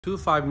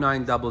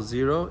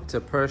25900. It's a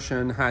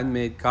Persian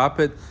handmade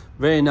carpet.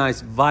 Very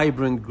nice,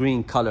 vibrant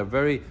green color.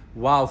 Very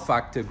wow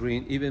factor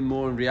green, even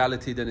more in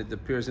reality than it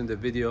appears in the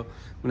video.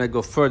 When I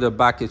go further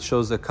back, it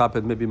shows the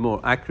carpet maybe more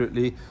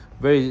accurately.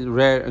 Very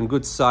rare and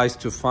good size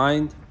to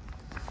find.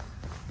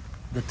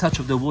 The touch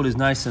of the wool is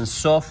nice and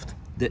soft.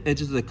 The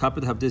edges of the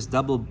carpet have this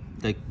double,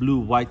 like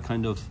blue-white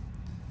kind of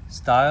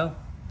style.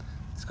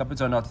 These carpets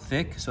are not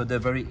thick, so they're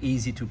very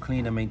easy to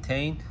clean and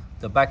maintain.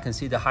 The back can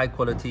see the high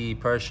quality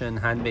Persian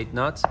handmade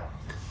nuts.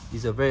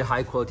 These are very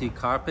high quality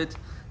carpet.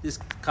 This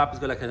carpet's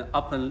got like an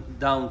up and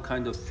down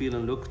kind of feel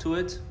and look to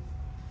it.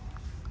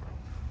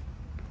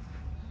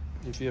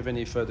 If you have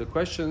any further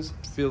questions,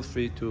 feel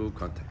free to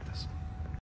contact.